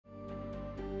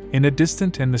In a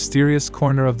distant and mysterious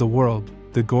corner of the world,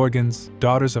 the Gorgons,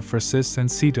 daughters of Perseus and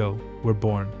Stheno, were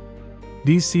born.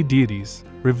 These sea deities,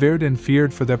 revered and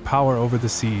feared for their power over the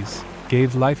seas,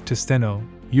 gave life to Stheno,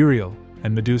 Euryale,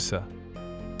 and Medusa.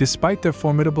 Despite their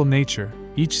formidable nature,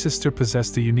 each sister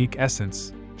possessed a unique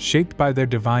essence, shaped by their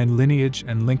divine lineage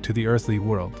and linked to the earthly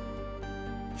world.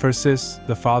 Perseus,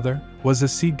 the father, was a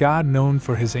sea god known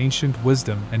for his ancient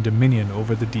wisdom and dominion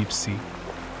over the deep sea.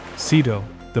 Stheno,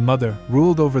 the mother,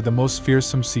 ruled over the most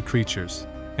fearsome sea creatures,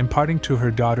 imparting to her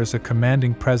daughters a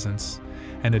commanding presence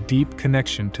and a deep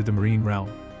connection to the marine realm.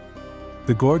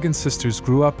 The Gorgon sisters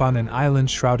grew up on an island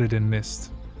shrouded in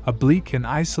mist, a bleak and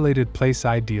isolated place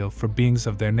ideal for beings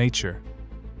of their nature.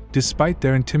 Despite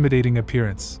their intimidating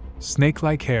appearance,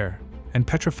 snake-like hair, and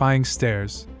petrifying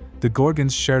stares, the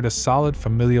Gorgons shared a solid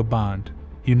familial bond,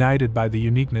 united by the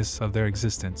uniqueness of their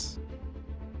existence.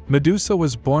 Medusa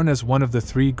was born as one of the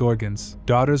three Gorgons,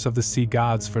 daughters of the sea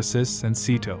gods Perseus and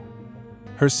Stheno.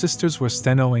 Her sisters were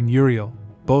Stheno and Euryale,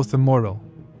 both immortal,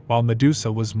 while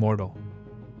Medusa was mortal.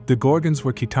 The Gorgons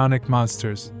were chthonic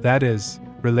monsters, that is,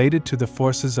 related to the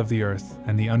forces of the earth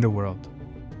and the underworld.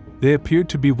 They appeared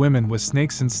to be women with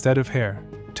snakes instead of hair,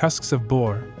 tusks of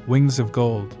boar, wings of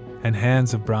gold, and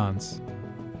hands of bronze.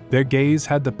 Their gaze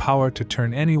had the power to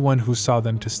turn anyone who saw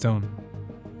them to stone.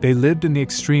 They lived in the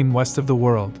extreme west of the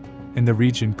world, in the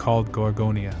region called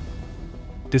Gorgonia.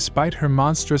 Despite her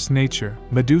monstrous nature,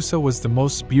 Medusa was the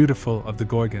most beautiful of the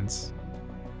Gorgons.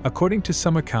 According to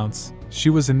some accounts, she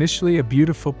was initially a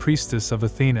beautiful priestess of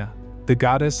Athena, the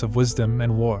goddess of wisdom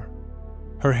and war.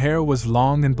 Her hair was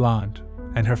long and blonde,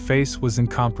 and her face was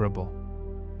incomparable.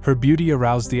 Her beauty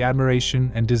aroused the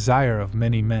admiration and desire of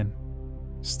many men.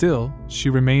 Still, she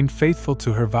remained faithful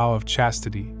to her vow of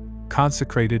chastity,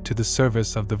 consecrated to the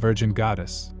service of the virgin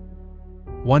goddess.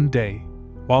 One day,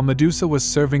 while Medusa was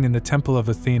serving in the temple of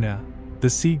Athena, the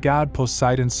sea god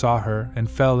Poseidon saw her and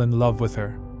fell in love with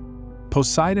her.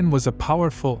 Poseidon was a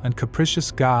powerful and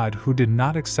capricious god who did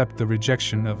not accept the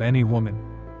rejection of any woman.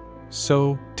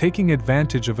 So, taking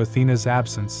advantage of Athena's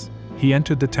absence, he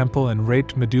entered the temple and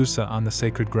raped Medusa on the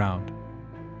sacred ground.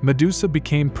 Medusa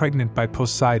became pregnant by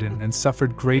Poseidon and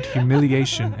suffered great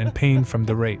humiliation and pain from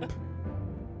the rape.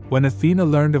 When Athena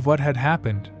learned of what had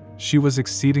happened, she was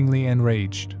exceedingly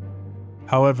enraged.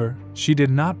 However, she did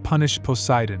not punish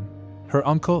Poseidon, her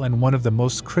uncle and one of the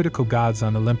most critical gods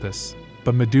on Olympus,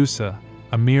 but Medusa,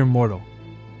 a mere mortal.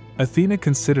 Athena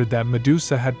considered that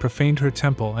Medusa had profaned her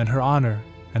temple and her honor,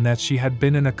 and that she had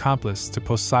been an accomplice to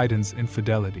Poseidon's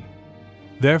infidelity.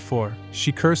 Therefore,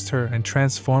 she cursed her and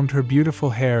transformed her beautiful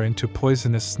hair into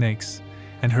poisonous snakes,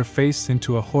 and her face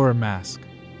into a horror mask.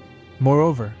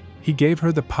 Moreover, he gave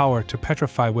her the power to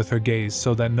petrify with her gaze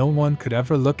so that no one could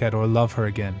ever look at or love her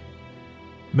again.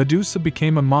 Medusa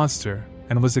became a monster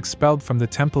and was expelled from the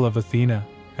temple of Athena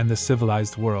and the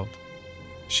civilized world.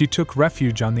 She took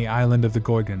refuge on the island of the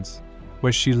Gorgons,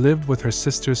 where she lived with her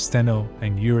sisters Stheno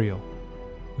and Euryale.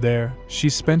 There, she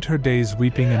spent her days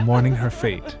weeping and mourning her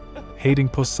fate, hating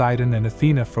Poseidon and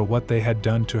Athena for what they had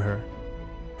done to her.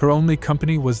 Her only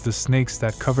company was the snakes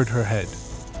that covered her head,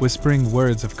 whispering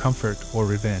words of comfort or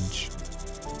revenge.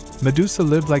 Medusa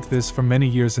lived like this for many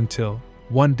years until,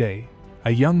 one day,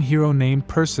 a young hero named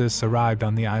Perseus arrived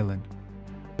on the island.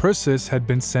 Perseus had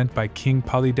been sent by King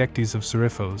Polydectes of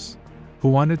Seriphos, who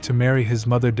wanted to marry his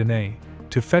mother Danae,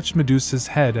 to fetch Medusa's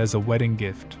head as a wedding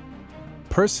gift.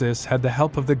 Perseus had the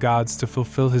help of the gods to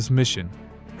fulfill his mission.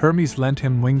 Hermes lent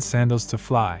him winged sandals to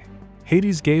fly,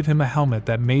 Hades gave him a helmet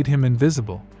that made him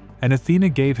invisible, and Athena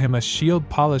gave him a shield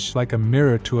polished like a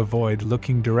mirror to avoid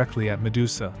looking directly at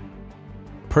Medusa.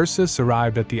 Perseus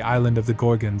arrived at the island of the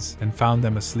Gorgons and found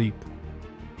them asleep.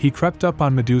 He crept up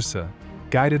on Medusa,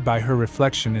 guided by her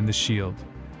reflection in the shield,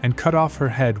 and cut off her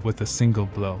head with a single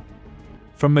blow.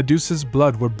 From Medusa's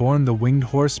blood were born the winged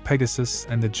horse Pegasus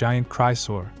and the giant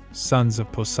Chrysaor, sons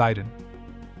of Poseidon.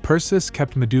 Perseus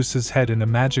kept Medusa's head in a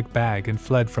magic bag and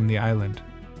fled from the island,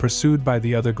 pursued by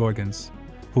the other Gorgons,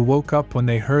 who woke up when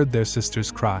they heard their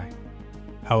sisters cry.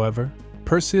 However,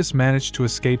 Perseus managed to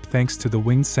escape thanks to the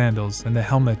winged sandals and the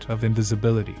helmet of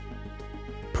invisibility.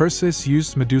 Perseus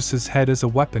used Medusa's head as a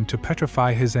weapon to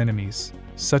petrify his enemies,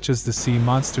 such as the sea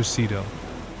monster Stheno,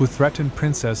 who threatened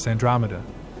Princess Andromeda,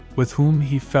 with whom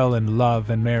he fell in love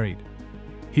and married.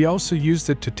 He also used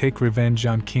it to take revenge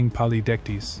on King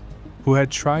Polydectes, who had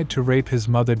tried to rape his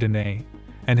mother Danae,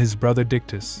 and his brother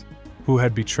Dictys, who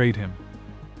had betrayed him.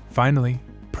 Finally,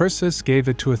 Perseus gave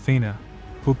it to Athena,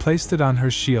 who placed it on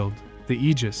her shield, the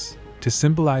Aegis, to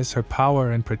symbolize her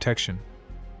power and protection.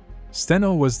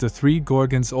 Stheno was the three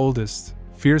Gorgons' oldest,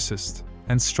 fiercest,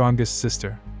 and strongest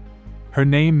sister. Her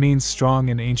name means strong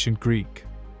in ancient Greek.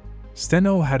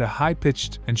 Stheno had a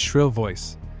high-pitched and shrill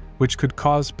voice, which could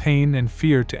cause pain and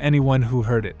fear to anyone who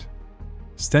heard it.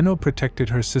 Stheno protected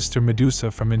her sister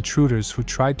Medusa from intruders who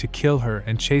tried to kill her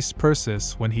and chased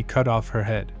Perseus when he cut off her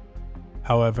head.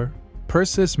 However,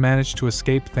 Perseus managed to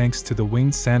escape thanks to the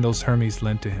winged sandals Hermes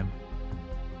lent to him.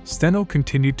 Stheno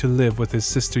continued to live with his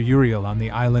sister Euryale on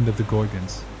the island of the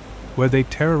Gorgons, where they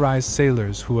terrorized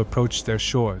sailors who approached their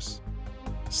shores.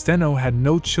 Stheno had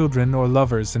no children or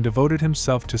lovers and devoted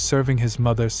himself to serving his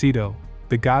mother Stheno,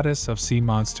 the goddess of sea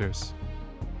monsters.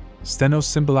 Stheno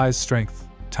symbolized strength,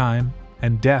 time,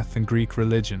 and death in Greek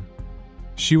religion.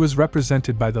 She was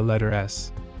represented by the letter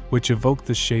S, which evoked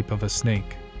the shape of a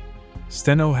snake.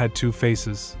 Stheno had two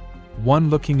faces, one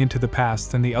looking into the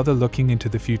past and the other looking into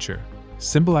the future,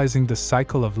 symbolizing the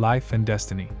cycle of life and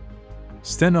destiny.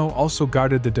 Stheno also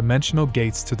guarded the dimensional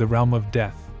gates to the realm of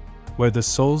death, where the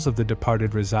souls of the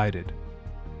departed resided.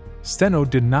 Stheno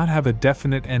did not have a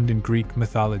definite end in Greek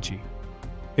mythology.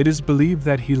 It is believed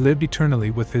that he lived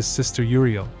eternally with his sister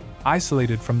Euryale,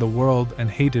 isolated from the world and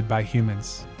hated by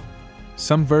humans.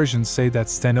 Some versions say that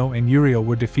Stheno and Euryale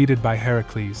were defeated by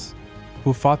Heracles,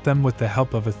 who fought them with the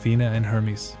help of Athena and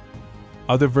Hermes.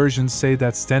 Other versions say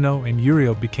that Stheno and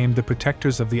Euryale became the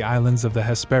protectors of the islands of the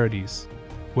Hesperides,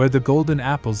 where the golden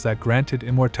apples that granted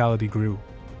immortality grew.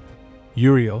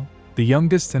 Euryale, the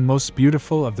youngest and most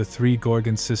beautiful of the three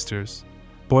Gorgon sisters,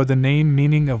 bore the name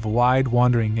meaning of wide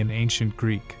wandering in ancient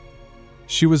Greek.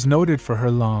 She was noted for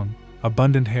her long,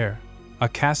 abundant hair, a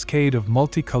cascade of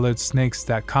multicolored snakes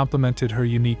that complemented her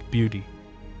unique beauty.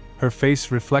 Her face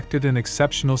reflected an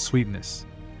exceptional sweetness,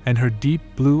 and her deep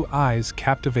blue eyes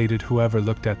captivated whoever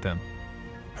looked at them.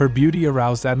 Her beauty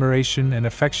aroused admiration and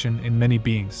affection in many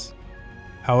beings.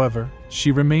 However,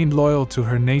 she remained loyal to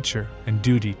her nature and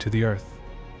duty to the earth.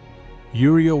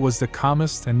 Euryale was the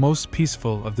calmest and most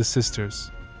peaceful of the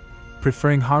sisters.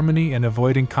 Preferring harmony and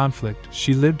avoiding conflict,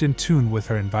 she lived in tune with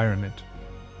her environment.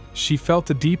 She felt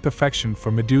a deep affection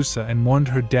for Medusa and mourned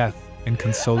her death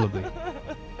inconsolably.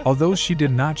 Although she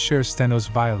did not share Stheno's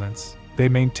violence, they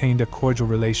maintained a cordial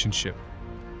relationship.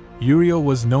 Euryale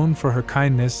was known for her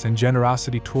kindness and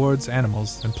generosity towards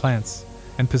animals and plants,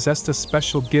 and possessed a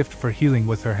special gift for healing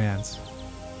with her hands.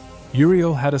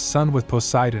 Euryale had a son with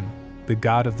Poseidon, the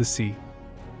god of the sea.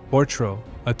 Ortro,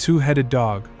 a two-headed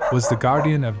dog, was the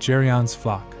guardian of Gerion's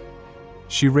flock.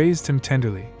 She raised him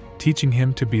tenderly, teaching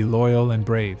him to be loyal and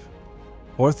brave.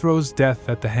 Orthro's death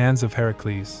at the hands of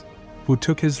Heracles, who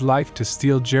took his life to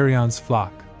steal Gerion's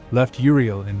flock, left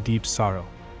Euryale in deep sorrow.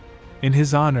 In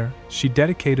his honor, she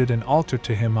dedicated an altar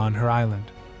to him on her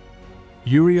island.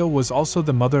 Euryale was also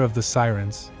the mother of the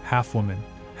sirens, half-woman,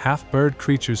 half-bird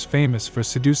creatures famous for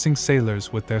seducing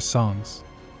sailors with their songs.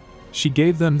 She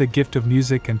gave them the gift of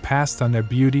music and passed on their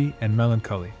beauty and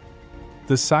melancholy.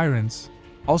 The sirens,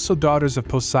 also daughters of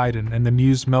Poseidon and the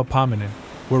muse Melpomene,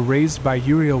 were raised by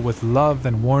Euryale with love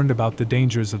and warned about the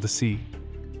dangers of the sea.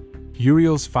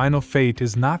 Euryale's final fate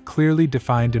is not clearly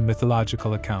defined in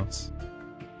mythological accounts.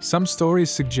 Some stories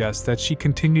suggest that she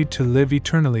continued to live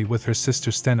eternally with her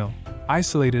sister Stheno,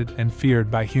 isolated and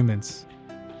feared by humans.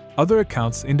 Other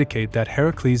accounts indicate that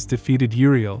Heracles defeated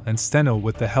Euryale and Stheno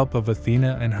with the help of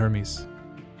Athena and Hermes.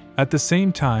 At the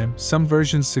same time, some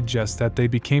versions suggest that they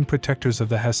became protectors of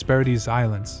the Hesperides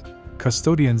Islands,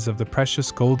 custodians of the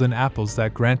precious golden apples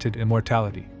that granted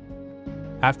immortality.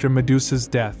 After Medusa's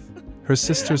death, her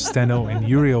sisters Stheno and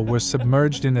Euryale were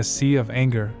submerged in a sea of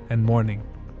anger and mourning.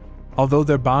 Although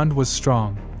their bond was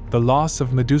strong, the loss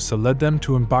of Medusa led them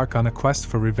to embark on a quest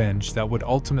for revenge that would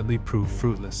ultimately prove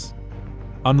fruitless.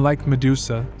 Unlike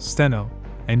Medusa, Stheno,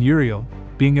 and Euryale,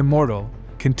 being immortal,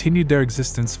 continued their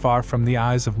existence far from the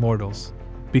eyes of mortals,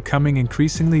 becoming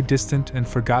increasingly distant and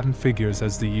forgotten figures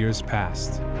as the years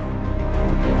passed.